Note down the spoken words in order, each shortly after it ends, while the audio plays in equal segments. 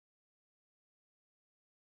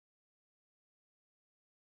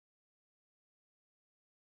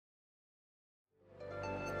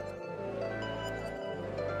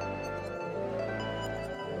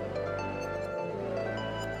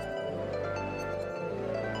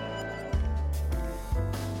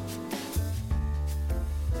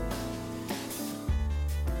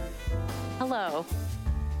Hello.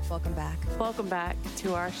 Welcome back. Welcome back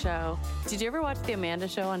to our show. Did you ever watch the Amanda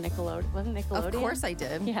Show on Nickelodeon? Wasn't Nickelodeon? Of course I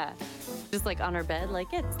did. Yeah. Just like on her bed,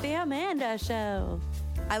 like, it's the Amanda Show.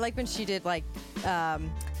 I like when she did like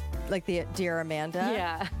the Dear Amanda.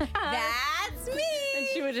 Yeah. That's me. And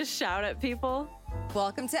she would just shout at people.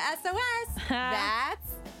 Welcome to SOS.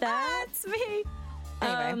 That's me.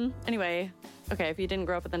 Anyway, okay, if you didn't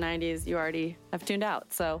grow up in the 90s, you already have tuned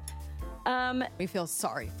out. So, we feel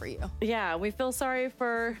sorry for you. yeah, we feel sorry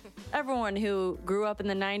for everyone who grew up in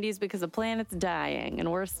the 90s because the planet's dying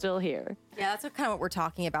and we're still here. Yeah, that's kind of what we're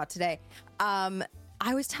talking about today.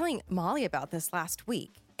 I was telling Molly about this last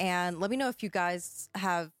week, and let me know if you guys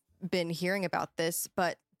have been hearing about this,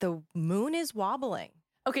 but the moon is wobbling.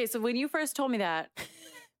 Okay, so when you first told me that,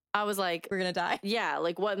 I was like, We're going to die. yeah,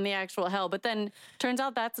 like what in the actual hell? But then turns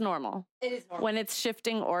out that's normal. It is normal. When it's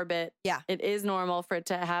shifting orbit, Yeah. it is normal for it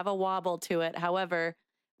to have a wobble to it. However,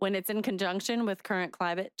 when it's in conjunction with current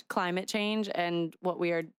climate change and what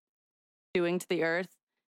we are doing to the earth,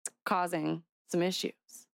 it's causing some issues.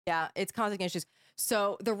 Yeah, it's causing issues.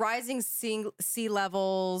 So the rising sea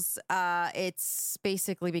levels, it's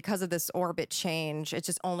basically because of this orbit change, it's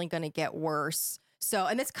just only going to get worse. So,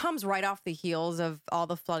 and this comes right off the heels of all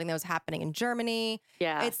the flooding that was happening in Germany.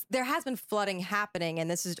 Yeah. There has been flooding happening, and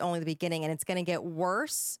this is only the beginning, and it's going to get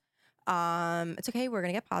worse. It's okay. We're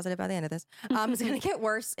going to get positive by the end of this. It's going to get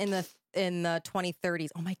worse in the 2030s.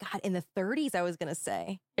 Oh my God, in the 30s, I was going to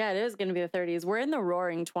say. Yeah, it is going to be the 30s. We're in the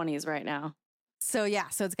roaring 20s right now. So yeah,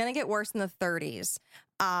 so it's going to get worse in the 30s.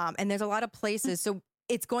 And there's a lot of places. So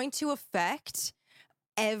it's going to affect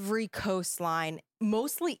every coastline,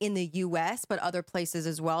 mostly in the U.S., but other places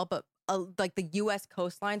as well. But like the U.S.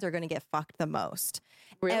 coastlines are going to get fucked the most.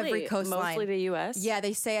 Really? Every coastline. Mostly the U.S.? Yeah,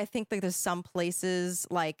 they say, I think like there's some places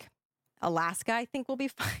like Alaska, I think will be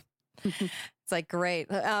fine. It's like, great.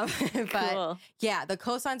 But Cool. yeah, the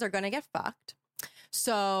coastlines are going to get fucked.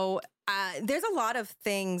 So there's a lot of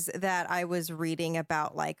things that I was reading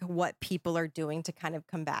about, like what people are doing to kind of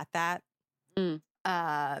combat that.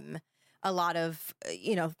 A lot of,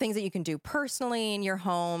 things that you can do personally in your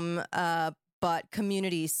home, but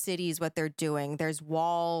communities, cities, what they're doing. There's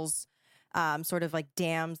walls, sort of like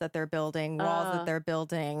dams that they're building, walls that they're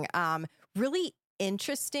building. Really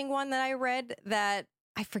interesting one that I read that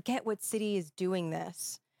I forget what city is doing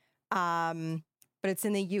this, but it's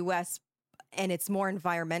in the U.S., and it's more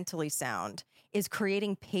environmentally sound, is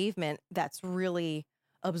creating pavement that's really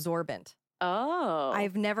absorbberant. Oh.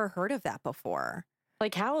 I've never heard of that before.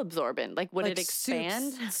 Like how absorbent? Like would Like it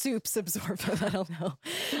expand? Soups absorbent. I don't know.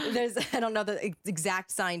 I don't know the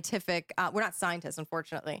exact scientific. We're not scientists,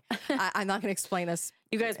 unfortunately. I'm not going to explain this.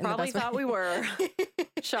 You guys probably thought we were.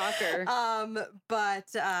 Shocker. But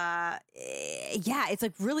yeah, it's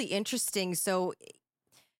like really interesting. So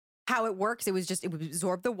how it works, it would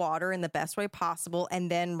absorb the water in the best way possible and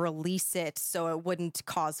then release it so it wouldn't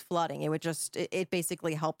cause flooding. It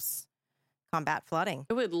basically helps combat flooding.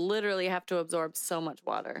 It would literally have to absorb so much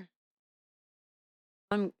water.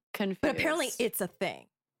 I'm confused. But apparently it's a thing.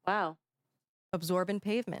 Wow. Absorbent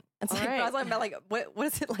pavement. It's like, right. I was like, what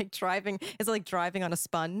is it like driving? Is it like driving on a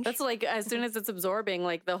sponge? That's like, as soon as it's absorbing,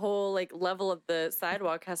 like the whole like level of the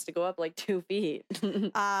sidewalk has to go up like 2 feet.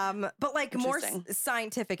 But like more Interesting.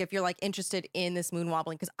 scientific, if you're like interested in this moon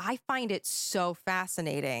wobbling, because I find it so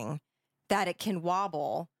fascinating that it can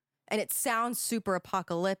wobble. And it sounds super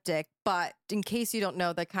apocalyptic, but in case you don't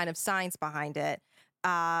know the kind of science behind it,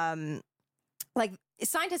 like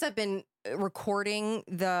scientists have been recording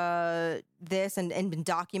this and been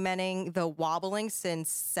documenting the wobbling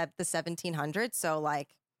since the 1700s. So like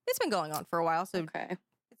it's been going on for a while. So Okay.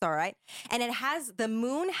 it's all right. And the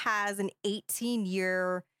moon has an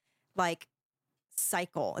 18-year like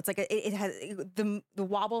cycle. It's like the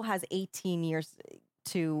wobble has 18 years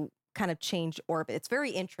to kind of change orbit. It's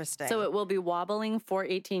very interesting. So it will be wobbling for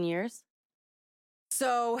 18 years?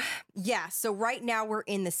 So yeah. So right now we're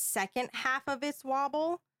in the second half of its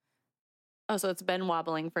wobble. Oh, so it's been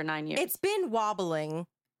wobbling for 9 years. It's been wobbling,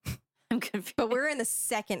 I'm confused. but we're in the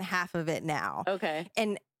second half of it now. Okay.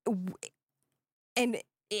 And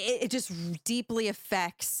it just deeply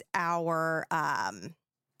affects our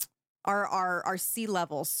sea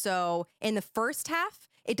levels. So in the first half,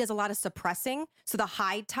 it does a lot of suppressing. So the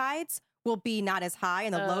high tides will be not as high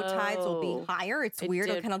and the low tides will be higher. It's weird.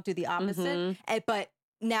 It'll kind of do the opposite. But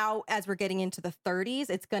now as we're getting into the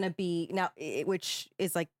 30s, it's going to be now, which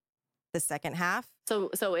is like the second half.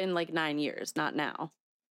 So in like 9 years, not now.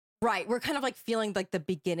 Right. We're kind of like feeling like the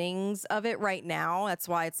beginnings of it right now. That's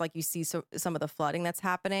why it's like you see some of the flooding that's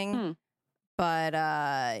happening. But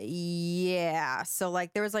yeah. So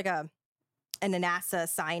like there was like and a NASA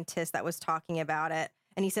scientist that was talking about it.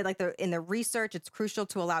 And he said, like, in the research, it's crucial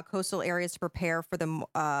to allow coastal areas to prepare for the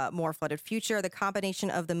more flooded future. The combination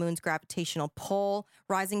of the moon's gravitational pull,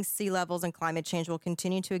 rising sea levels, and climate change will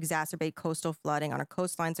continue to exacerbate coastal flooding on our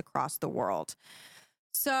coastlines across the world.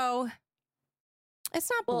 So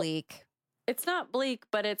it's not bleak. It's not bleak,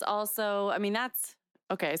 but it's also, I mean, that's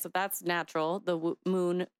okay. So that's natural. The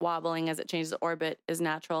moon wobbling as it changes orbit is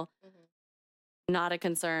natural. Not a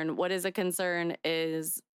concern. What is a concern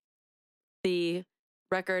is the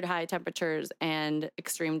record high temperatures and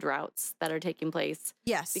extreme droughts that are taking place.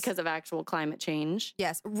 Yes. Because of actual climate change.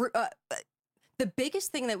 Yes. The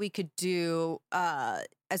biggest thing that we could do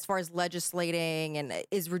as far as legislating and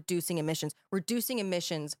is reducing emissions. Reducing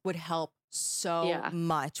emissions would help so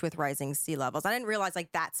much with rising sea levels. I didn't realize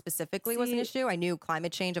like that specifically was an issue. I knew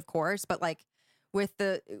climate change, of course, but like with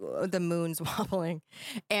the moon's wobbling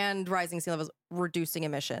and rising sea levels, reducing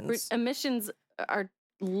emissions. Emissions are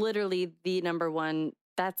literally the number one.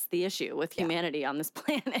 That's the issue with humanity on this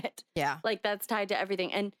planet. Yeah. Like that's tied to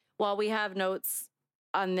everything. And while we have notes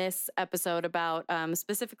on this episode about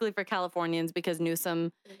specifically for Californians, because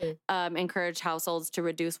Newsom encouraged households to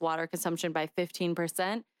reduce water consumption by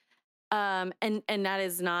 15%. And that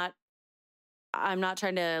is not, I'm not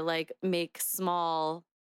trying to like make small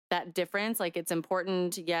that difference. Like it's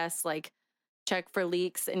important. Yes. Like check for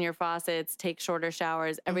leaks in your faucets, take shorter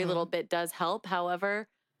showers. Every little bit does help. However,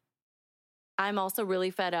 I'm also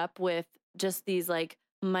really fed up with just these like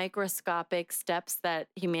microscopic steps that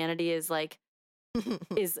humanity is like,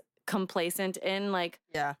 is complacent in. Like,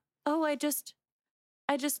 oh, I just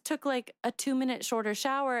took like a 2-minute shorter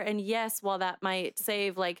shower. And yes, while that might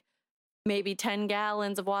save like maybe 10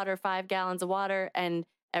 gallons of water, 5 gallons of water, and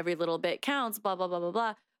every little bit counts, blah, blah, blah, blah,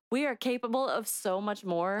 blah. We are capable of so much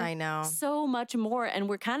more. I know. So much more. And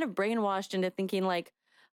we're kind of brainwashed into thinking like,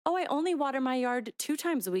 oh, I only water my yard 2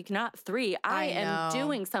 times a week, not 3. I am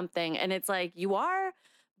doing something. And it's like, you are,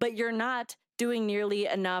 but you're not doing nearly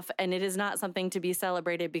enough. And it is not something to be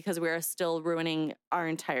celebrated because we are still ruining our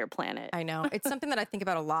entire planet. I know. It's something that I think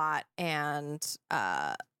about a lot. And,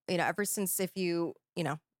 ever since if you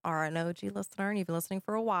are an OG listener and you've been listening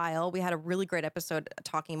for a while, we had a really great episode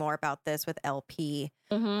talking more about this with LP.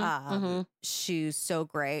 She's so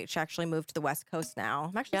great. She actually moved to the West Coast now.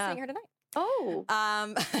 I'm actually seeing her tonight. Oh.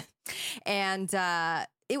 And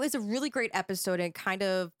it was a really great episode and kind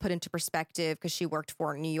of put into perspective because she worked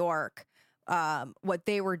for New York, what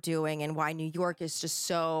they were doing and why New York is just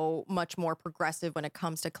so much more progressive when it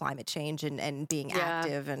comes to climate change and being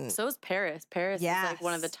active. And so is Paris. Paris is like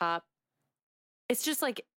one of the top. It's just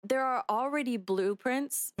like there are already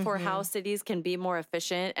blueprints for how cities can be more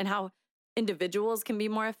efficient and how individuals can be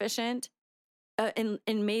more efficient in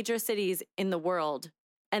major cities in the world.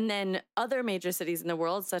 And then other major cities in the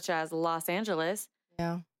world, such as Los Angeles.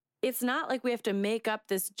 Yeah. It's not like we have to make up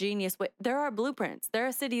this genius way. There are blueprints. There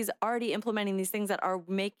are cities already implementing these things that are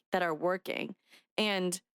working.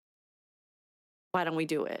 And why don't we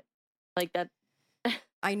do it? Like that.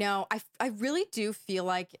 I know. I really do feel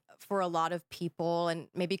like for a lot of people, and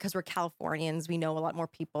maybe because we're Californians, we know a lot more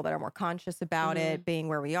people that are more conscious about it being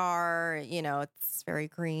where we are. It's very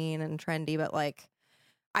green and trendy, but like,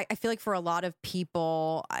 I feel like for a lot of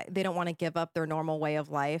people, they don't want to give up their normal way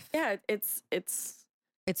of life. Yeah, it's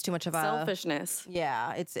too much of a selfishness.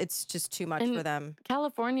 Yeah, it's just too much for them.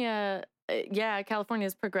 California, California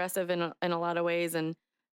is progressive in a lot of ways, and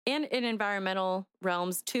in environmental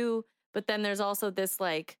realms too. But then there's also this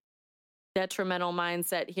like detrimental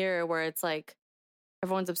mindset here where it's like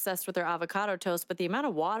everyone's obsessed with their avocado toast, but the amount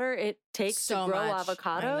of water it takes to grow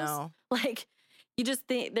avocados, like you just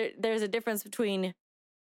think there's a difference between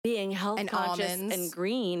being health conscious and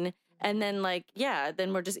green. And then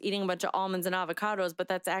then we're just eating a bunch of almonds and avocados, but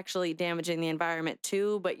that's actually damaging the environment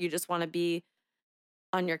too. But you just want to be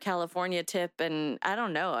on your California tip. And I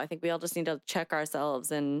don't know. I think we all just need to check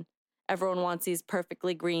ourselves, and everyone wants these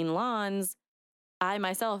perfectly green lawns. I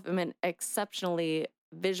myself am an exceptionally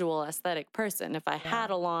visual aesthetic person. If I had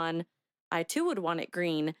a lawn, I too would want it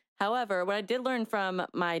green. However, what I did learn from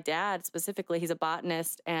my dad specifically, he's a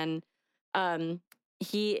botanist, and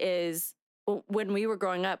when we were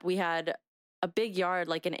growing up, we had a big yard,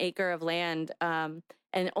 like an acre of land,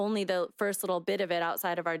 and only the first little bit of it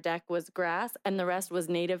outside of our deck was grass, and the rest was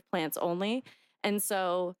native plants only. And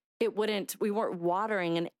so we weren't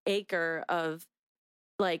watering an acre of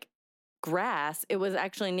like grass. It was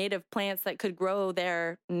actually native plants that could grow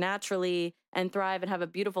there naturally and thrive and have a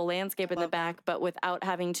beautiful landscape in the back, but without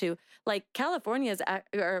having to, like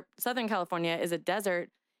Southern California is a desert.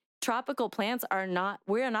 Tropical plants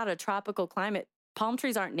we're not a tropical climate. Palm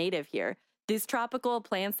trees aren't native here. these tropical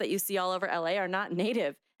plants that you see all over LA are not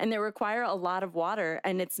native and they require a lot of water.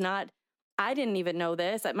 And it's not, I didn't even know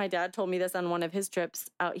this. My dad told me this on one of his trips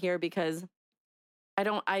out here because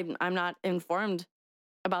I'm not informed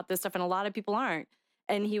about this stuff and a lot of people aren't.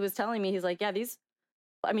 And he was telling me, he's like, yeah, it's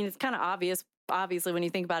kind of obvious. Obviously, when you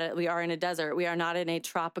think about it, we are in a desert. We are not in a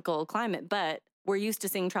tropical climate, but we're used to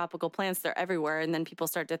seeing tropical plants. They're everywhere. And then people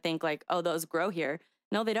start to think like, oh, those grow here.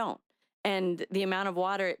 No, they don't. And the amount of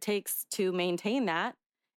water it takes to maintain that.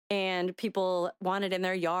 And people want it in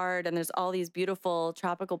their yard. And there's all these beautiful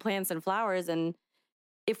tropical plants and flowers. And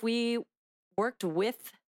if we worked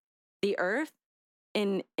with the earth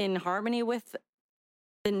in harmony with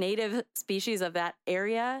the native species of that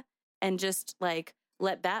area and just like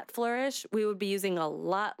let that flourish, we would be using a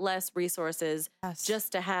lot less resources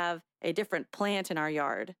just to have a different plant in our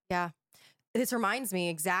yard. Yeah. This reminds me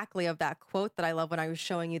exactly of that quote that I love when I was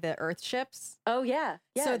showing you the earth ships. Oh, yeah.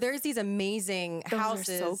 Yes. So there's these amazing houses.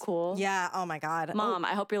 Those are so cool. Yeah. Oh, my God. Mom, I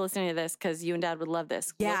hope you're listening to this because you and Dad would love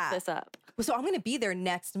this. Yeah. Look this up. So I'm going to be there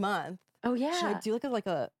next month. Oh, yeah. Should I do like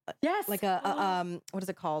a yes. Like a what is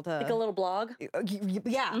it called? Like a little blog?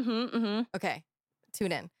 Yeah. Okay.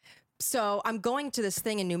 Tune in. So I'm going to this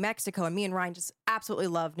thing in New Mexico, and me and Ryan just absolutely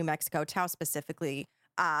love New Mexico, Taos specifically.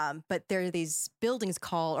 But there are these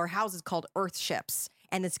houses called earth ships.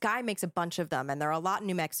 And this guy makes a bunch of them. And there are a lot in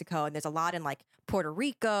New Mexico. And there's a lot in like Puerto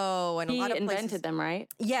Rico and a lot of places. He invented them, right?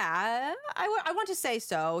 Yeah. I want to say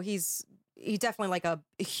so. He's definitely like a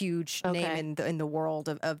huge name in the world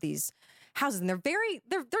of these houses. And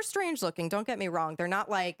they're strange looking. Don't get me wrong. They're not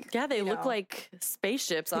like. Yeah, they look like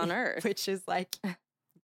spaceships on Earth. Which is like.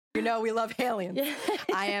 We love aliens.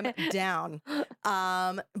 I am down.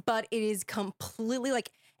 But it is completely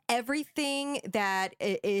like everything that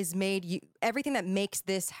is made, everything that makes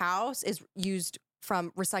this house is used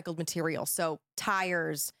from recycled material. So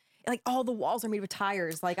tires, like all the walls are made with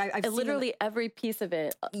tires. Like I've seen literally every piece of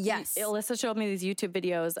it. Yes. Alyssa showed me these YouTube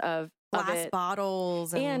videos of glass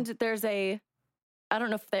bottles. And there's I don't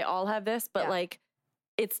know if they all have this, but like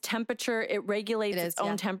its temperature, it regulates its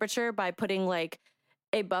own temperature by putting like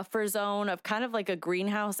a buffer zone of kind of like a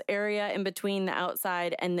greenhouse area in between the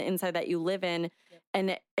outside and the inside that you live in. Yep. And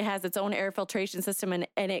it has its own air filtration system and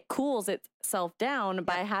it cools itself down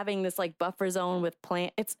by having this like buffer zone with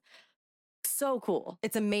plant. It's so cool.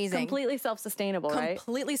 It's amazing. Completely self-sustainable, right?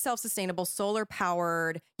 Completely self-sustainable, solar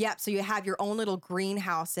powered. Yep. So you have your own little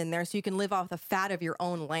greenhouse in there so you can live off the fat of your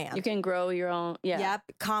own land. You can grow your own. Yeah. Yep.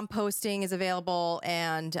 Composting is available.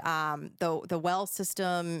 And the well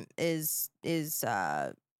system is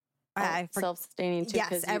self-sustaining too.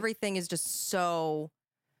 Yes. Everything is just so...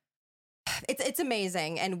 It's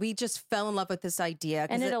amazing. And we just fell in love with this idea.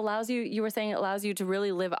 And it allows you were saying it allows you to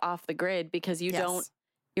really live off the grid because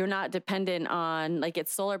you're not dependent on like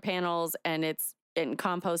it's solar panels and it's in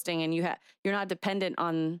composting and you're not dependent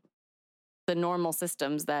on the normal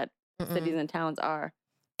systems that cities and towns are.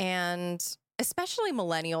 And especially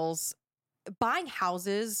millennials buying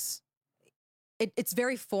houses, it's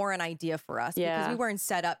very foreign idea for us because we weren't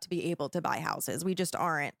set up to be able to buy houses. We just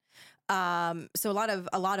aren't. So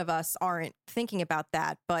a lot of us aren't thinking about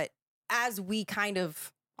that, but as we kind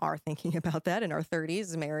of are thinking about that in our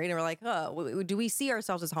 30s, married, and we're like, oh, do we see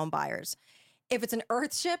ourselves as home buyers? If it's an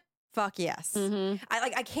earth ship, fuck yes.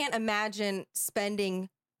 I can't imagine spending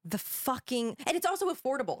the fucking, and it's also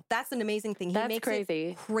affordable. That's an amazing thing. He makes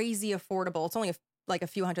it crazy affordable. It's only like a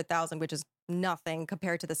few $100,000, which is nothing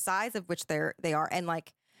compared to the size of which they are, and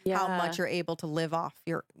like how much you're able to live off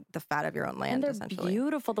the fat of your own land. And they're essentially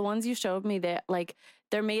beautiful. The ones you showed me, that like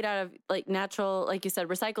they're made out of like natural, like you said,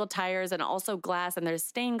 recycled tires and also glass. And there's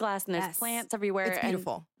stained glass and there's plants everywhere. It's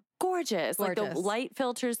beautiful, and gorgeous. Like the light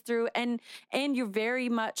filters through, and you're very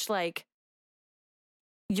much like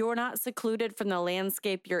you're not secluded from the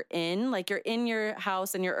landscape you're in. Like you're in your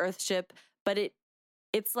house and your earth ship, but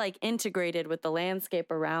it's like integrated with the landscape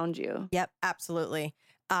around you. Yep, absolutely.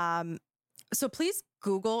 So please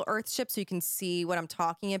Google Earthship so you can see what I'm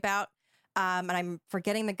talking about. And I'm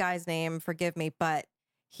forgetting the guy's name, forgive me, but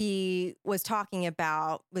he was talking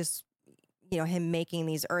about him making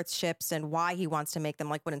these Earthships and why he wants to make them,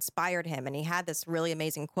 like what inspired him. And he had this really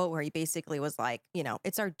amazing quote where he basically was like,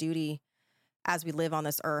 it's our duty as we live on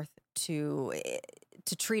this earth to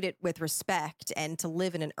treat it with respect, and to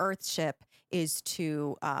live in an Earthship is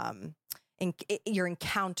to, you're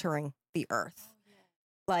encountering the earth.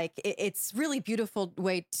 Like it's really beautiful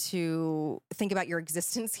way to think about your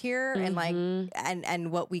existence here and like,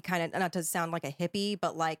 and what we kind of, not to sound like a hippie,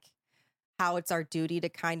 but like how it's our duty to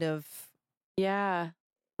kind of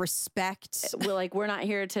respect. We're not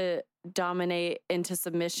here to dominate into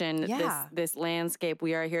submission Yeah. this landscape.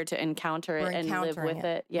 We are here to encounter it We're and live encountering with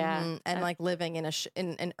it. Yeah. Mhm. And like living in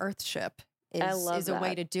in an earth ship I love is a way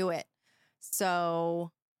that. to do it.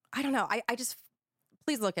 So I don't know. I just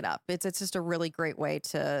please look it up. It's just a really great way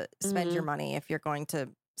to spend your money if you're going to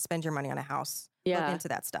spend your money on a house. Look Yeah. into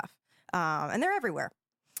that stuff. And they're everywhere.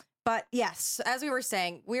 But yes, as we were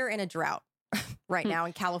saying, we're in a drought right now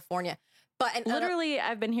in California. But and Literally,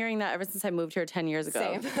 I've been hearing that ever since I moved here 10 years ago.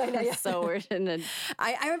 Same. I know, yeah. So we're in a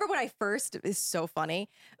I remember when I it's so funny,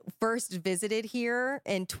 first visited here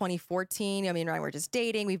in 2014. I mean, Ryan, we're just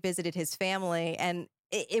dating. We visited his family, and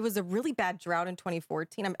it was a really bad drought in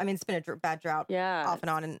 2014. I mean, it's been a bad drought off and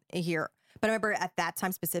on in here. But I remember at that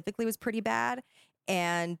time specifically was pretty bad.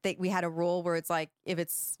 And we had a rule where it's like, if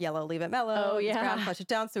it's yellow, leave it mellow. Oh, If it's brown, yeah. flush it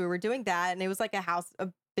down. So we were doing that. And it was like a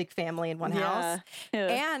big family in one house.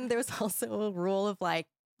 Yeah. And there was also a rule of like,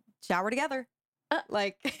 shower together.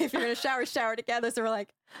 Like, if you're going to shower together. So we're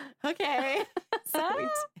like, okay. So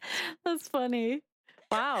That's funny.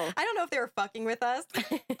 Wow. I don't know if they were fucking with us.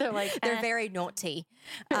 They're like, They're very naughty.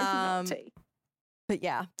 naughty. But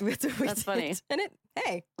yeah, that's what we That's did. funny. And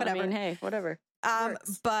hey, whatever. I mean, hey, whatever.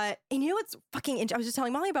 Works. But and you know what's I was just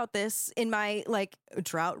telling Molly about this in my like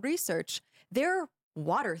drought research. There are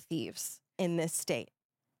water thieves in this state.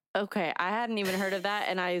 Okay, I hadn't even heard of that,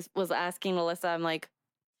 and I was asking Alyssa, I'm like,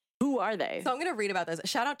 who are they? So I'm going to read about this.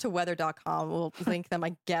 Shout out to weather.com. We'll link them,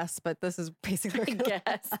 I guess, but this is basically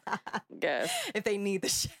Guess. if they need the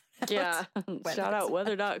shout out. Yeah. Shout out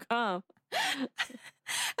weather.com.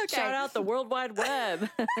 Okay. Shout out the World Wide Web.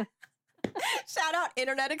 Shout out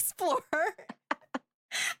Internet Explorer.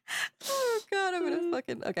 Oh God, I'm gonna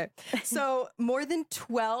fucking okay. So more than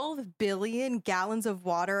 12 billion gallons of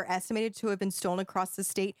water estimated to have been stolen across the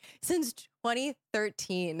state since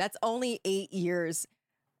 2013. That's only 8 years,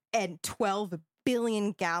 and 12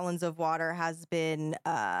 billion gallons of water has been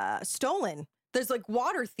stolen. There's like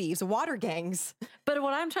water thieves, water gangs. But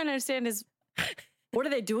what I'm trying to understand is, what are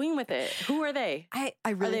they doing with it? Who are they? I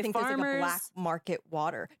really think farmers? there's like a black market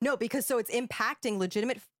water. No, because so it's impacting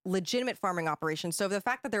legitimate farming operations. So the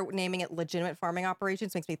fact that they're naming it legitimate farming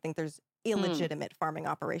operations makes me think there's illegitimate farming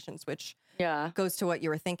operations, which goes to what you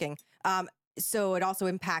were thinking. So it also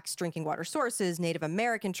impacts drinking water sources, Native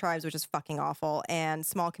American tribes, which is fucking awful, and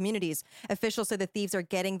small communities. Officials say the thieves are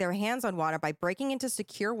getting their hands on water by breaking into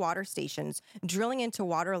secure water stations, drilling into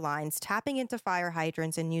water lines, tapping into fire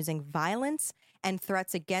hydrants, and using violence and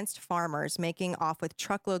threats against farmers, making off with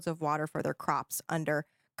truckloads of water for their crops under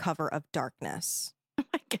cover of darkness. Oh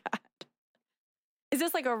my God. Is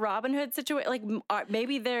this like a Robin Hood situation? Like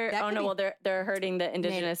maybe they're, they're hurting the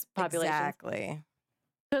indigenous population. Exactly.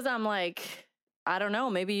 Because I'm like, I don't know.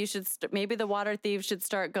 Maybe you should. Maybe the water thieves should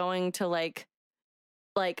start going to like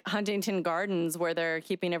Huntington Gardens where they're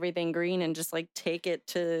keeping everything green and just like take it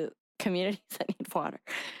to communities that need water.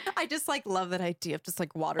 I just like love that idea of just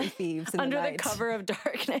like water thieves in under the the night. cover of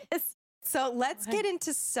darkness. So let's get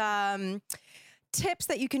into some tips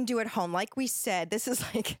that you can do at home. Like we said, this is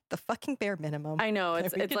like the fucking bare minimum. I know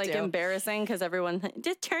it's like embarrassing because everyone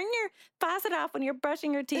just turn your faucet off when you're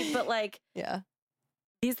brushing your teeth. But like, yeah.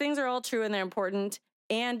 These things are all true and they're important,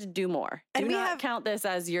 and do more. Do not count this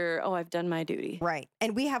as your, I've done my duty. Right.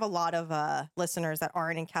 And we have a lot of listeners that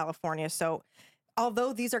aren't in California. So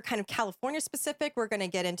although these are kind of California specific, we're going to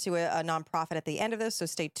get into a nonprofit at the end of this. So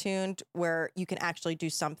stay tuned where you can actually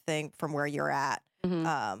do something from where you're at. Mm-hmm.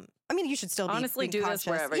 I mean, you should still honestly do conscious. this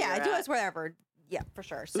wherever you're at. Do this wherever. Yeah, for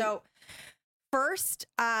sure. So first,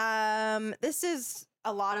 this is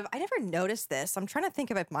a lot of, I never noticed this. I'm trying to think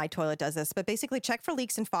of if my toilet does this, but basically check for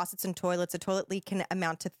leaks in faucets and toilets. A toilet leak can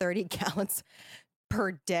amount to 30 gallons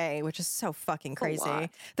per day, which is so fucking crazy.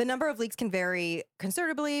 The number of leaks can vary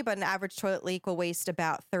considerably, but an average toilet leak will waste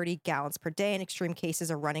about 30 gallons per day. In extreme cases,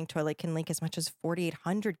 a running toilet can leak as much as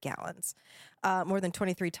 4,800 gallons, more than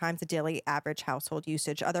 23 times the daily average household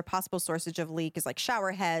usage. Other possible sources of leak is like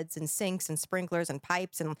shower heads and sinks and sprinklers and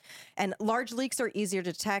pipes. And large leaks are easier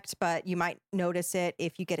to detect, but you might notice it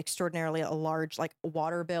if you get extraordinarily a large like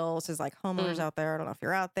water bill. This is like homeowners out there. I don't know if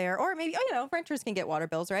you're out there, or maybe, renters can get water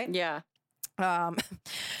bills, right? Yeah. I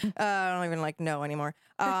don't even know anymore.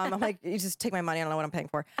 I'm like, you just take my money. I don't know what I'm paying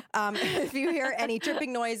for. If you hear any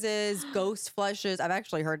dripping noises, ghost flushes, I've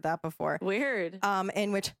actually heard that before. Weird.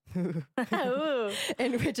 In which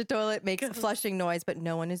a toilet makes a flushing noise, but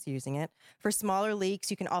no one is using it. For smaller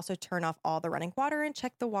leaks, you can also turn off all the running water and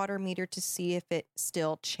check the water meter to see if it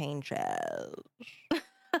still changes.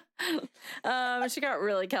 She got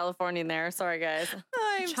really Californian there. Sorry, guys.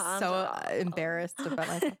 I'm so Chandra. embarrassed about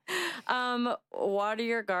myself. Water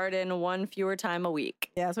your garden one fewer time a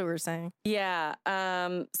week. Yeah, that's what we were saying. Yeah.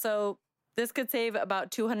 So this could save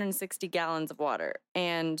about 260 gallons of water,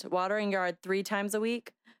 and watering your yard 3 times a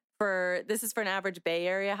week this is for an average Bay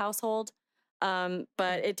Area household.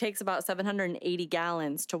 But it takes about 780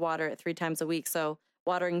 gallons to water it 3 times a week. So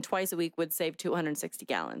watering twice a week would save 260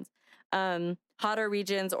 gallons. Hotter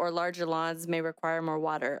regions or larger lawns may require more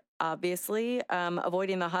water. Obviously,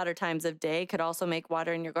 avoiding the hotter times of day could also make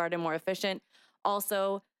watering your garden more efficient.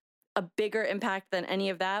 Also, a bigger impact than any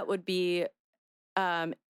of that would be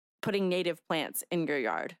putting native plants in your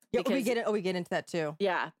yard. Yeah, we get into that too.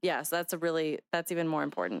 Yeah. So that's even more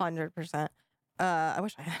important. 100%. I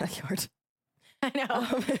wish I had a yard. I know.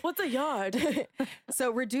 What's a yard? So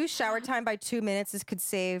reduce shower time by 2 minutes. This could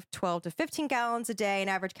save 12 to 15 gallons a day. An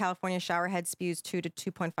average California shower head spews 2 to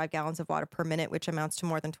 2.5 gallons of water per minute, which amounts to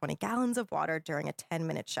more than 20 gallons of water during a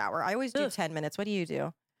 10-minute shower. I always do 10 minutes. What do you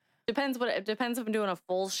do? Depends if I'm doing a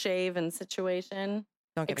full shave and situation.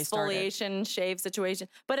 Don't get me started. Exfoliation, shave situation.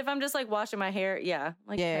 But if I'm just like washing my hair, yeah.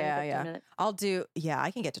 Like 10 to 15 minutes. I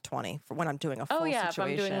can get to 20 for when I'm doing a full situation. If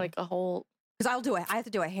I'm doing like a whole. Because I have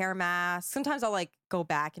to do a hair mask. Sometimes I'll like go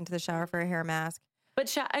back into the shower for a hair mask. But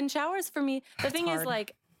showers for me, the thing hard. is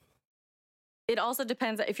like, it also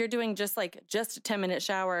depends if you're doing just a 10-minute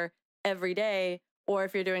shower every day, or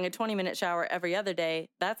if you're doing a 20-minute shower every other day,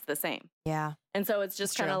 that's the same. Yeah. And so it's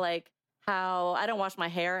just kind of like how I don't wash my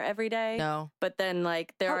hair every day. No. But then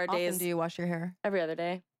like there are days. How often do you wash your hair? Every other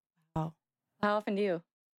day. Oh. How often do you?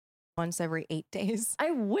 Once every 8 days.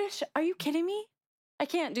 I wish. Are you kidding me? I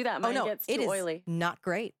can't do that. Mine gets too oily. Not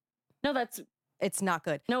great. No, it's not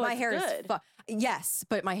good. No, my it's hair good. is yes,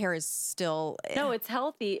 but my hair is still. No, it's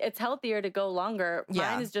healthy. It's healthier to go longer.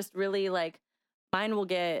 Yeah. Mine is just really like, mine will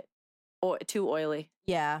get too oily.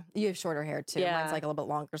 Yeah, you have shorter hair too. Yeah. Mine's like a little bit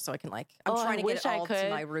longer, so I can like. I'm trying to get it all to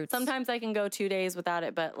my roots. Sometimes I can go 2 days without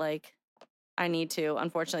it, but like, I need to,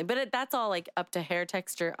 unfortunately. But that's all like up to hair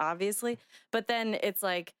texture, obviously. But then it's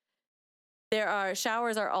like,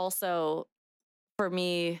 showers are also, for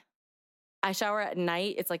me, I shower at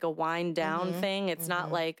night. It's like a wind down thing. It's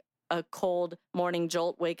not like a cold morning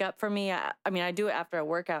jolt wake up for me. I mean, I do it after a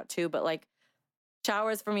workout too, but like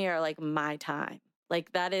showers for me are like my time.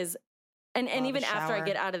 Like that is, and even after I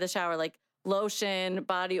get out of the shower, like lotion,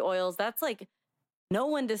 body oils, that's like, no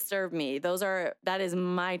one disturb me. That is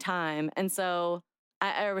my time. And so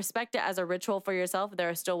I respect it as a ritual for yourself. There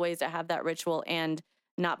are still ways to have that ritual and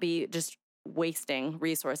not be just wasting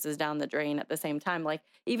resources down the drain at the same time. Like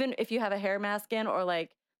even if you have a hair mask in or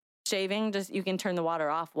like shaving, you can turn the water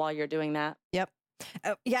off while you're doing that. Yep.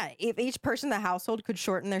 If each person in the household could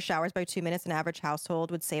shorten their showers by 2 minutes, an average household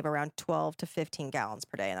would save around 12 to 15 gallons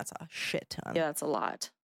per day. And that's a shit ton. Yeah, that's a lot.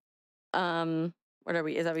 What are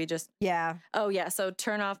we? Is that we just? Yeah. Oh yeah. So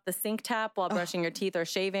turn off the sink tap while brushing your teeth or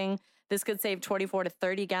shaving. This could save 24 to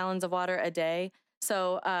 30 gallons of water a day.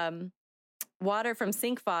 So, water from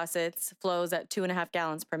sink faucets flows at 2.5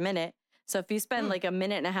 gallons per minute. So if you spend like a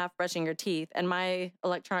minute and a half brushing your teeth, and my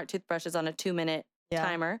electronic toothbrush is on a 2-minute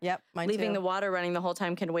timer. Yep, mine leaving too. the water running the whole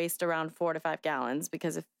time can waste around 4 to 5 gallons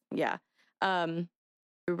because you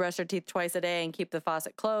brush your teeth twice a day and keep the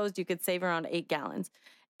faucet closed, you could save around 8 gallons.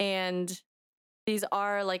 And these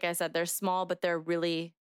are, like I said, they're small, but they're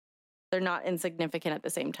not insignificant at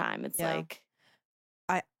the same time. It's like,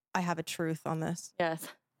 I have a truth on this. yes.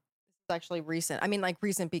 It's actually recent. I mean, like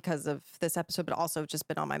recent because of this episode, but also just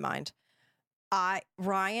been on my mind.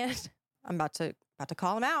 Ryan, I'm about to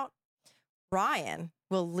call him out. Ryan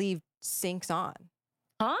will leave sinks on.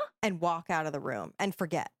 Huh? And walk out of the room and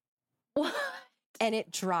forget. What? And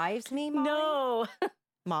it drives me, Molly. No.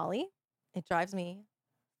 Molly, it drives me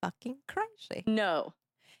fucking crazy. No.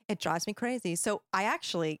 It drives me crazy. So I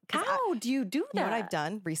actually... How do you do that? You know what I've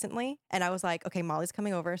done recently? And I was like, okay, Molly's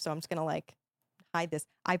coming over, so I'm just going to like hide this.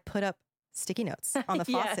 I put up sticky notes on the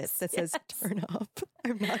faucets that says turn off.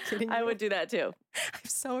 I'm not kidding you. I would do that too. I'm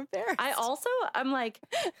so embarrassed. I'm like,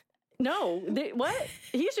 no, what?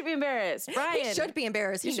 He should be embarrassed. Brian. He should be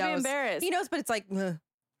embarrassed. He should be embarrassed. He knows, but it's like, ugh.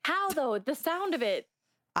 How though? The sound of it.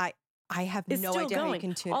 I have no idea how you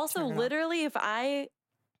can tune. Also, literally,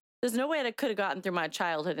 there's no way I could have gotten through my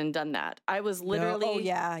childhood and done that. I was literally. No. Oh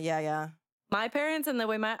yeah. My parents and the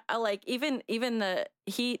way even the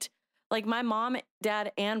heat, like my mom,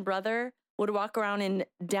 dad, and brother would walk around in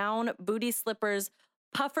down booty slippers,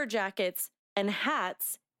 puffer jackets, and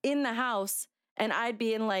hats in the house, and I'd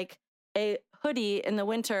be in like a hoodie in the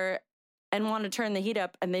winter and want to turn the heat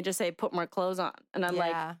up, and they just say put more clothes on, and I'm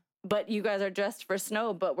like, but you guys are dressed for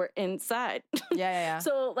snow, but we're inside. Yeah.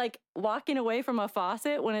 So like walking away from a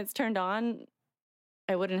faucet when it's turned on,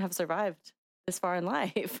 I wouldn't have survived this far in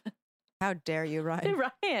life. How dare you, Ryan?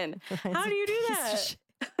 Ryan, how do you do that?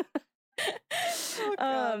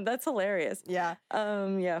 Oh, that's hilarious. Yeah.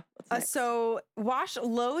 Yeah. So wash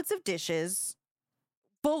loads of dishes,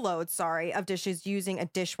 full loads, of dishes using a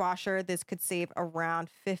dishwasher. This could save around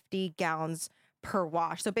 50 gallons per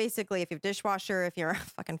wash. So basically, if you have a dishwasher, if you're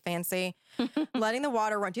fucking fancy, letting the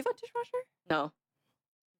water run. Do you have a dishwasher? No.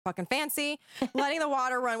 Fucking fancy. Letting the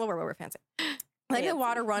water run. Well, we're fancy. Letting the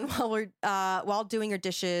water run while doing your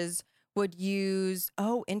dishes would use.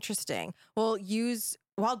 Oh, interesting.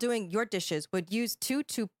 While doing your dishes would use 2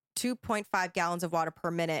 to 2.5 gallons of water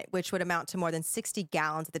per minute, which would amount to more than 60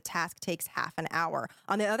 gallons if the task takes half an hour.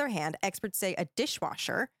 On the other hand, experts say a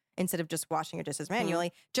dishwasher, instead of just washing your dishes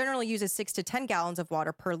manually, generally uses 6 to 10 gallons of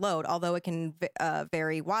water per load, although it can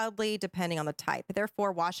vary wildly depending on the type.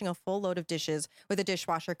 Therefore, washing a full load of dishes with a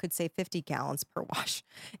dishwasher could save 50 gallons per wash.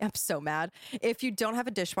 I'm so mad. If you don't have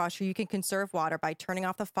a dishwasher, you can conserve water by turning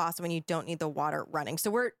off the faucet when you don't need the water running.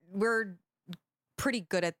 So we're pretty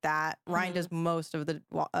good at that. Ryan does most of the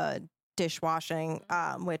dishwashing,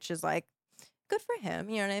 which is like good for him.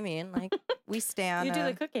 You know what I mean? Like we stand. You do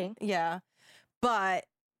the cooking. Yeah. But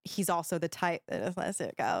he's also the type that just lets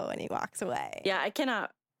it go and he walks away. Yeah, I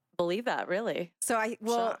cannot believe that, really. So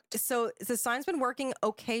Shocked. so the sign's been working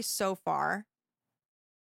okay so far.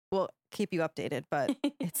 We'll keep you updated, but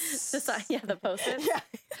it's the Post-its. Yeah.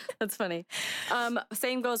 That's funny.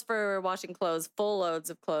 Same goes for washing clothes, full loads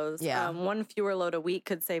of clothes. Yeah. One fewer load a week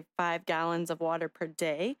could save 5 gallons of water per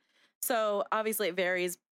day. So obviously it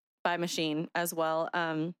varies by machine as well.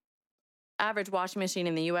 Average washing machine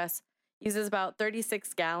in the US uses about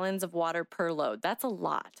 36 gallons of water per load. That's a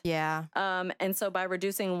lot. Yeah. And so by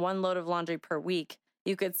reducing 1 load of laundry per week,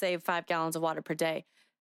 you could save 5 gallons of water per day.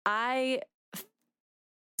 I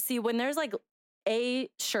see when there's like a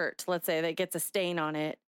shirt, let's say, that gets a stain on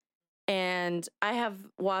it, and I have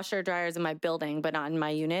washer dryers in my building, but not in my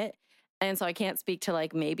unit. And so I can't speak to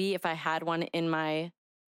like maybe if I had one in my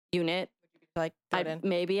unit, Like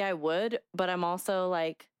maybe I would, but I'm also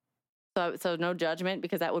like, so no judgment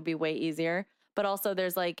because that would be way easier. But also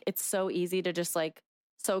there's like, it's so easy to just like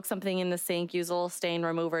soak something in the sink, use a little stain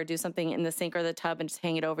remover, do something in the sink or the tub and just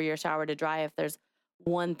hang it over your shower to dry if there's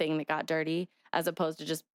one thing that got dirty, as opposed to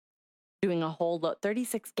just doing a whole load,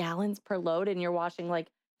 36 gallons per load, and you're washing like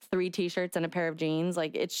 3 t-shirts and a pair of jeans.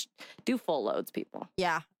 Like do full loads, people.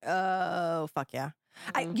 Yeah. Oh, fuck yeah.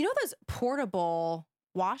 You know those portable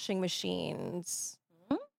washing machines?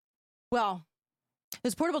 Well,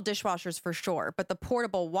 there's portable dishwashers for sure, but the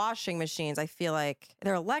portable washing machines, I feel like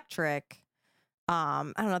they're electric.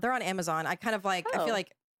 I don't know. They're on Amazon. I kind of like, I feel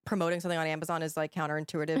like promoting something on Amazon is like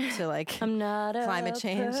counterintuitive to like I'm not climate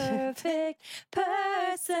change. Perfect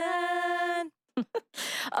person.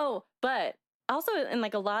 Oh, but also in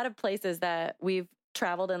like a lot of places that we've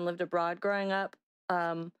traveled and lived abroad growing up,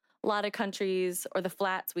 a lot of countries or the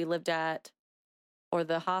flats we lived at or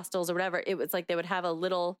the hostels or whatever, it was like they would have a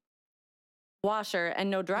little washer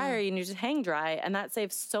and no dryer and you just hang dry, and that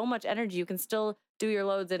saves so much energy. You can still do your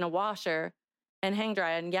loads in a washer and hang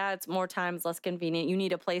dry, and yeah, it's more times less convenient. You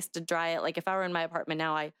need a place to dry it. Like if I were in my apartment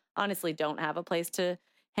now, I honestly don't have a place to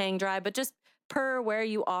hang dry, but just per where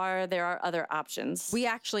you are, there are other options. We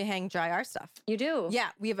actually hang dry our stuff. You do?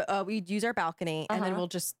 Yeah, we have we use our balcony and then we'll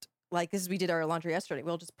just like this is we did our laundry yesterday.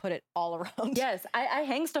 We'll just put it all around. Yes, I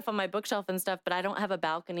hang stuff on my bookshelf and stuff, but I don't have a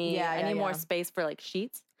balcony. I need more space for like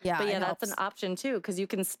sheets. Yeah, but yeah, that's an option too, because you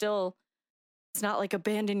can still. It's not like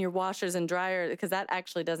abandon your washers and dryer, because that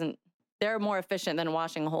actually doesn't. They're more efficient than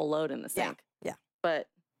washing a whole load in the sink. Yeah. But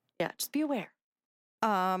yeah, just be aware.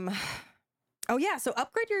 Oh yeah, so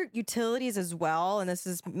upgrade your utilities as well, and this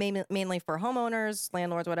is mainly for homeowners,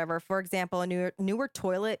 landlords, whatever. For example, a newer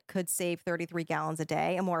toilet could save 33 gallons a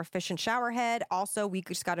day. A more efficient shower head. Also, we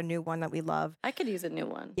just got a new one that we love. I could use a new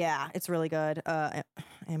one. Yeah, it's really good.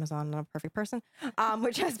 Amazon, not a perfect person,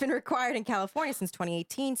 which has been required in California since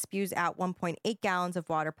 2018, spews out 1.8 gallons of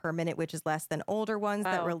water per minute, which is less than older ones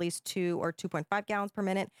that release 2 or 2.5 gallons per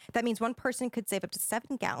minute. That means one person could save up to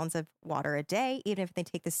 7 gallons of water a day, even if they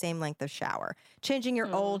take the same length of shower. Changing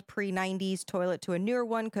your old pre-90s toilet to a newer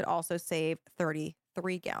one could also save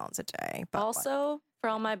 33 gallons a day. But also,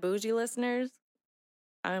 for all my bougie listeners,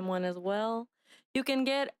 I'm one as well. You can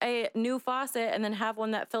get a new faucet and then have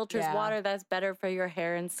one that filters water that's better for your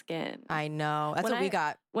hair and skin. I know. That's what we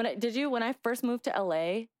got. When I first moved to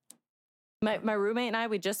LA, my roommate and I,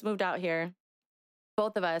 we just moved out here,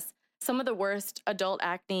 both of us. some of the worst adult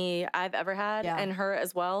acne I've ever had, Yeah. and her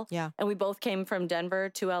as well. Yeah. And we both came from Denver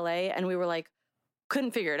to LA, and we were like,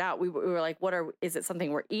 couldn't figure it out. We were like, is it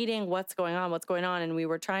something we're eating? What's going on? What's going on? And we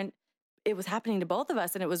were trying, it was happening to both of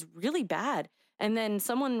us, and it was really bad. And then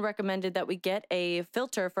someone recommended that we get a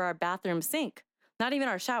filter for our bathroom sink, not even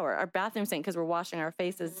our shower, our bathroom sink, because we're washing our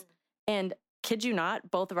faces. And kid you not,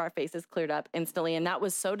 both of our faces cleared up instantly. And that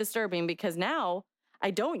was so disturbing because now I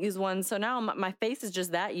don't use one. So now my face is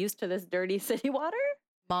just that used to this dirty city water.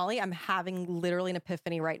 Molly, I'm having literally an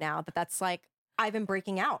epiphany right now that's like, I've been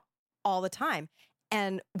breaking out all the time.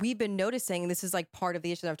 And we've been noticing, this is like part of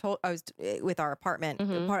the issue that I was with our apartment.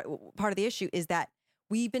 Part of the issue is that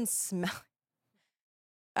we've been smelling.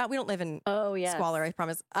 We don't live in squalor, I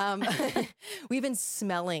promise. We've been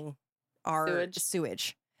smelling our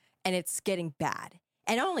sewage, and it's getting bad.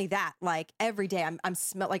 And not only that, like every day I'm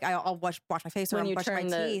smell like I'll wash my face or I'm brushing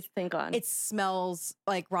my teeth. Sink on. It smells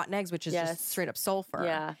like rotten eggs, which is just straight up sulfur.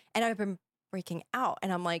 Yeah. And I've been breaking out,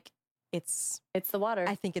 and I'm like, it's the water.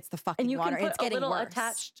 I think it's the fucking and you water. Can put it's getting a little worse.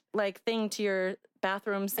 attached like thing to your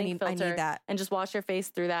bathroom sink filter. I need that. And just wash your face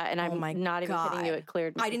through that. And I'm not even kidding you. It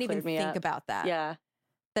cleared me. I didn't even think about that. Yeah.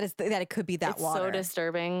 That it could be that water. It's so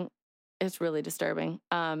disturbing. It's really disturbing.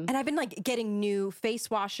 And I've been like getting new face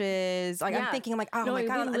washes. Like I'm thinking, I'm like, oh my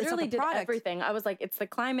God, we literally did everything. I was like, it's the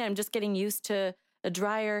climate. I'm just getting used to a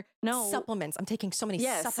dryer. No supplements. I'm taking so many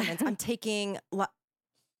supplements. I'm taking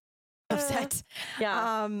upset.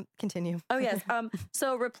 Yeah. Continue. Oh yes.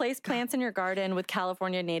 So replace plants in your garden with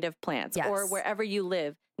California native plants, or wherever you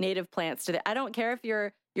live, native plants today. I don't care if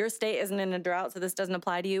your state isn't in a drought, so this doesn't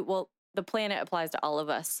apply to you. Well, the planet applies to all of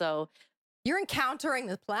us. So you're encountering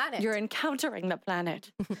the planet. You're encountering the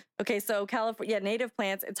planet. Okay, so California, native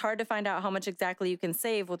plants, it's hard to find out how much exactly you can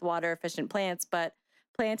save with water efficient plants, but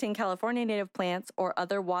planting California native plants or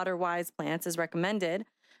other water wise plants is recommended.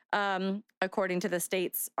 According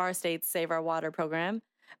to our state's Save Our Water program.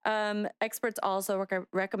 Experts also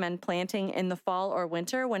recommend planting in the fall or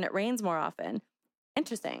winter when it rains more often.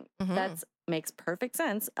 Interesting. That makes perfect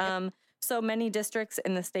sense. So many districts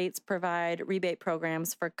in the states provide rebate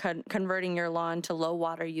programs for converting your lawn to low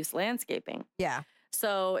water use landscaping. Yeah.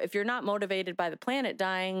 So if you're not motivated by the planet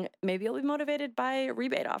dying, maybe you'll be motivated by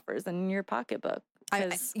rebate offers in your pocketbook.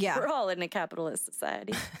 Because we're all in a capitalist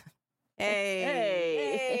society. Hey.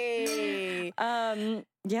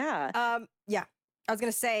 Yeah. I was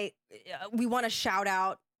going to say, we want to shout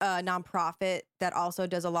out a nonprofit that also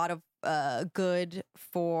does a lot of good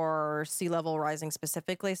for sea level rising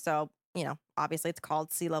specifically. So, obviously it's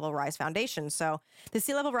called Sea Level Rise Foundation. So the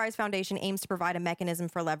Sea Level Rise Foundation aims to provide a mechanism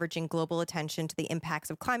for leveraging global attention to the impacts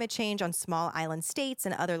of climate change on small island states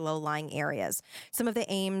and other low-lying areas. Some of the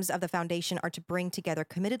aims of the foundation are to bring together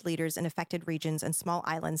committed leaders in affected regions and small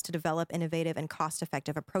islands to develop innovative and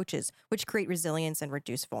cost-effective approaches, which create resilience and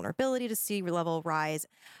reduce vulnerability to sea level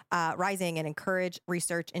rising and encourage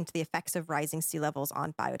research into the effects of rising sea levels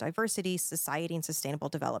on biodiversity, society, and sustainable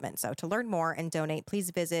development. So to learn more and donate,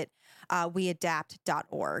 please visit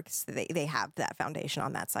weadapt.org. So they have that foundation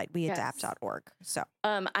on that site, weadapt.org. So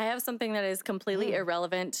I have something that is completely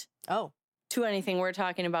irrelevant to anything we're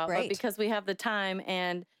talking about, but because we have the time,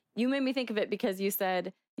 and you made me think of it because you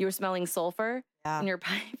said you were smelling sulfur in your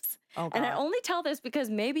pipes. And I only tell this because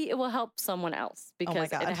maybe it will help someone else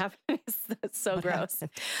because it happens. It's so gross.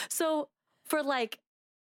 So for like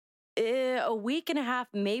a week and a half,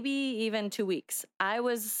 maybe even 2 weeks,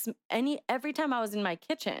 every time I was in my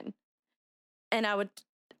kitchen, and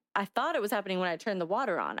I thought it was happening when I turned the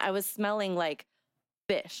water on. I was smelling like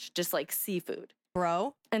fish, just like seafood.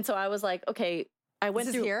 Bro. And so I was like, okay, I went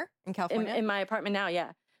through here in California in my apartment now.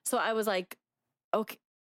 Yeah. So I was like, okay,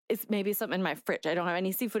 it's maybe something in my fridge. I don't have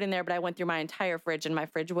any seafood in there, but I went through my entire fridge and my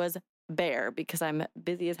fridge was bare because I'm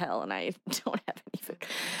busy as hell and I don't have any food.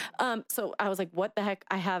 So I was like, what the heck?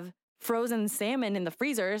 I have frozen salmon in the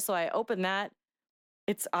freezer. So I opened that.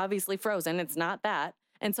 It's obviously frozen. It's not that.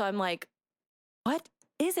 And so I'm like, what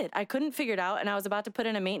is it? I couldn't figure it out. And I was about to put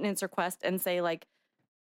in a maintenance request and say like,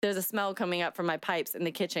 there's a smell coming up from my pipes in the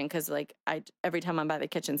kitchen. Cause like every time I'm by the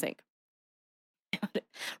kitchen sink,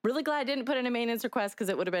 really glad I didn't put in a maintenance request because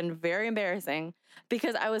it would have been very embarrassing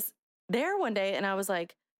because I was there one day and I was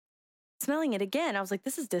like smelling it again. I was like,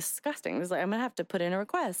 this is disgusting. I was like, I'm gonna have to put in a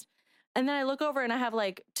request. And then I look over and I have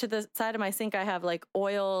like to the side of my sink, I have like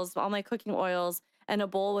oils, all my cooking oils and a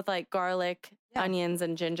bowl with like garlic, onions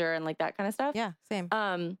and ginger and like that kind of stuff. Yeah, same.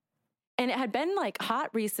 And it had been like hot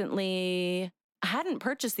recently. I hadn't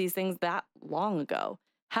purchased these things that long ago.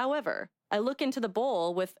 However, I look into the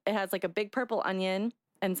bowl it has like a big purple onion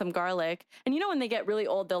and some garlic. And when they get really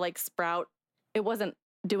old, they'll like sprout. It wasn't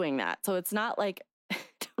doing that. So it's not like,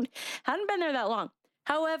 Hadn't been there that long.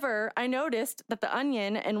 However, I noticed that the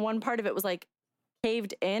onion and one part of it was like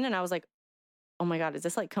caved in, and I was like, oh my God, is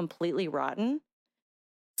this like completely rotten?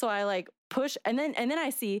 So I like push, and then I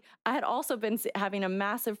see I had also been having a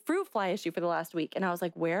massive fruit fly issue for the last week. And I was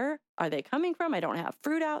like, where are they coming from? I don't have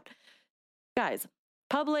fruit out. Guys,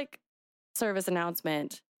 public service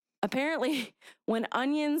announcement. Apparently, when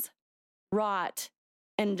onions rot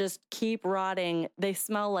and just keep rotting, they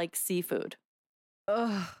smell like seafood.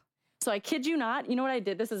 Ugh. So I kid you not. You know what I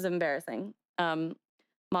did? This is embarrassing.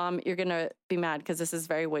 Mom, you're going to be mad because this is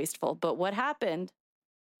very wasteful. But what happened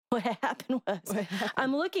was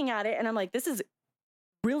I'm looking at it and I'm like, this is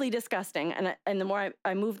really disgusting. And the more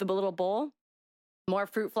I move the little bowl, more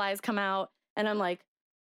fruit flies come out. And I'm like,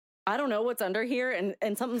 I don't know what's under here.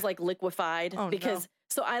 And something's like liquefied because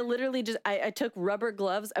so I literally just, I took rubber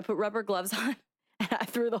gloves. I put rubber gloves on and I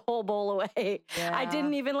threw the whole bowl away. Yeah. I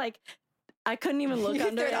didn't even I couldn't even look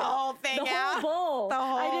under it. The whole thing out. Whole bowl.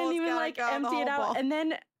 I didn't even empty it out. And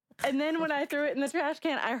then when I threw it in the trash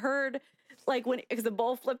can, I heard because the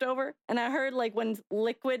bowl flipped over and I heard when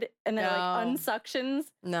liquid and then unsuctions.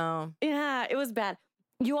 No. Yeah, it was bad.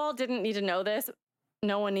 You all didn't need to know this.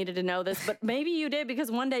 No one needed to know this, but maybe you did because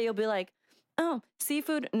one day you'll be like, oh,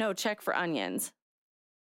 seafood, no, check for onions.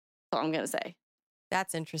 That's all I'm going to say.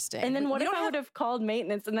 That's interesting. And then what if I would have called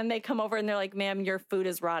maintenance and then they come over and they're like, ma'am, your food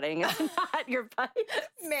is rotting. It's not your pipes.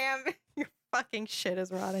 Ma'am, your fucking shit is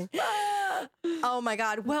rotting. Oh my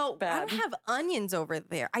God. Well, I don't have onions over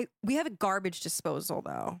there. We have a garbage disposal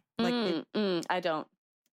though. I don't.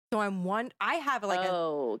 So I have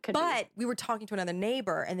but we were talking to another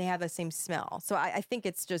neighbor and they have the same smell. So I think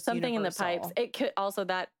it's just something universal. In the pipes. It could also,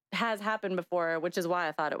 that has happened before, which is why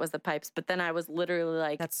I thought it was the pipes. But then I was literally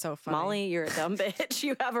like, that's so funny. Molly, you're a dumb bitch.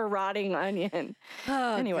 You have a rotting onion.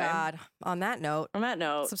 Oh, anyway. God. On that note,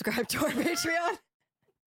 subscribe to our Patreon.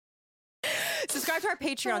 Subscribe to our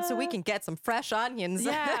Patreon so we can get some fresh onions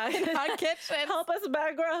in our kitchen. Help us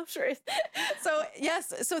buy groceries. So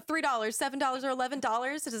yes, so $3, $7, or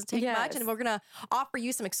 $11. It doesn't take much, and we're gonna offer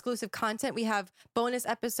you some exclusive content. We have bonus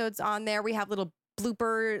episodes on there. We have little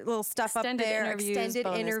stuff up there, extended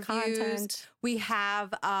interviews. Content. We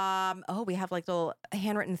have little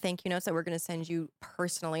handwritten thank you notes that we're going to send you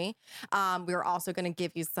personally. We're also going to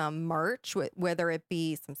give you some merch, whether it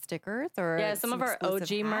be some stickers or some of our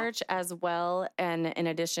OG merch as well. And in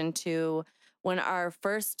addition to when our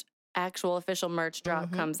first actual official merch drop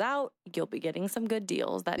comes out, you'll be getting some good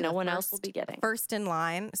deals that no one else will be getting. First in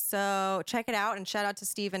line. So check it out, and shout out to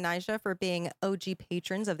Steve and Nyjah for being OG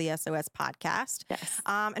patrons of the SOS podcast. Yes.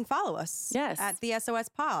 And follow us at the SOS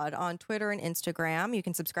Pod on Twitter and Instagram. You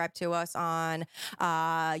can subscribe to us on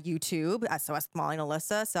YouTube, SOS with Molly and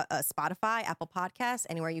Alyssa, Spotify, Apple Podcasts,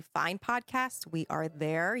 anywhere you find podcasts, we are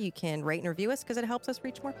there. You can rate and review us because it helps us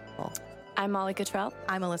reach more people. I'm Molly Cottrell.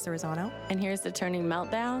 I'm Alyssa Rosano. And here's the Turning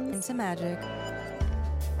Meltdowns into Magic.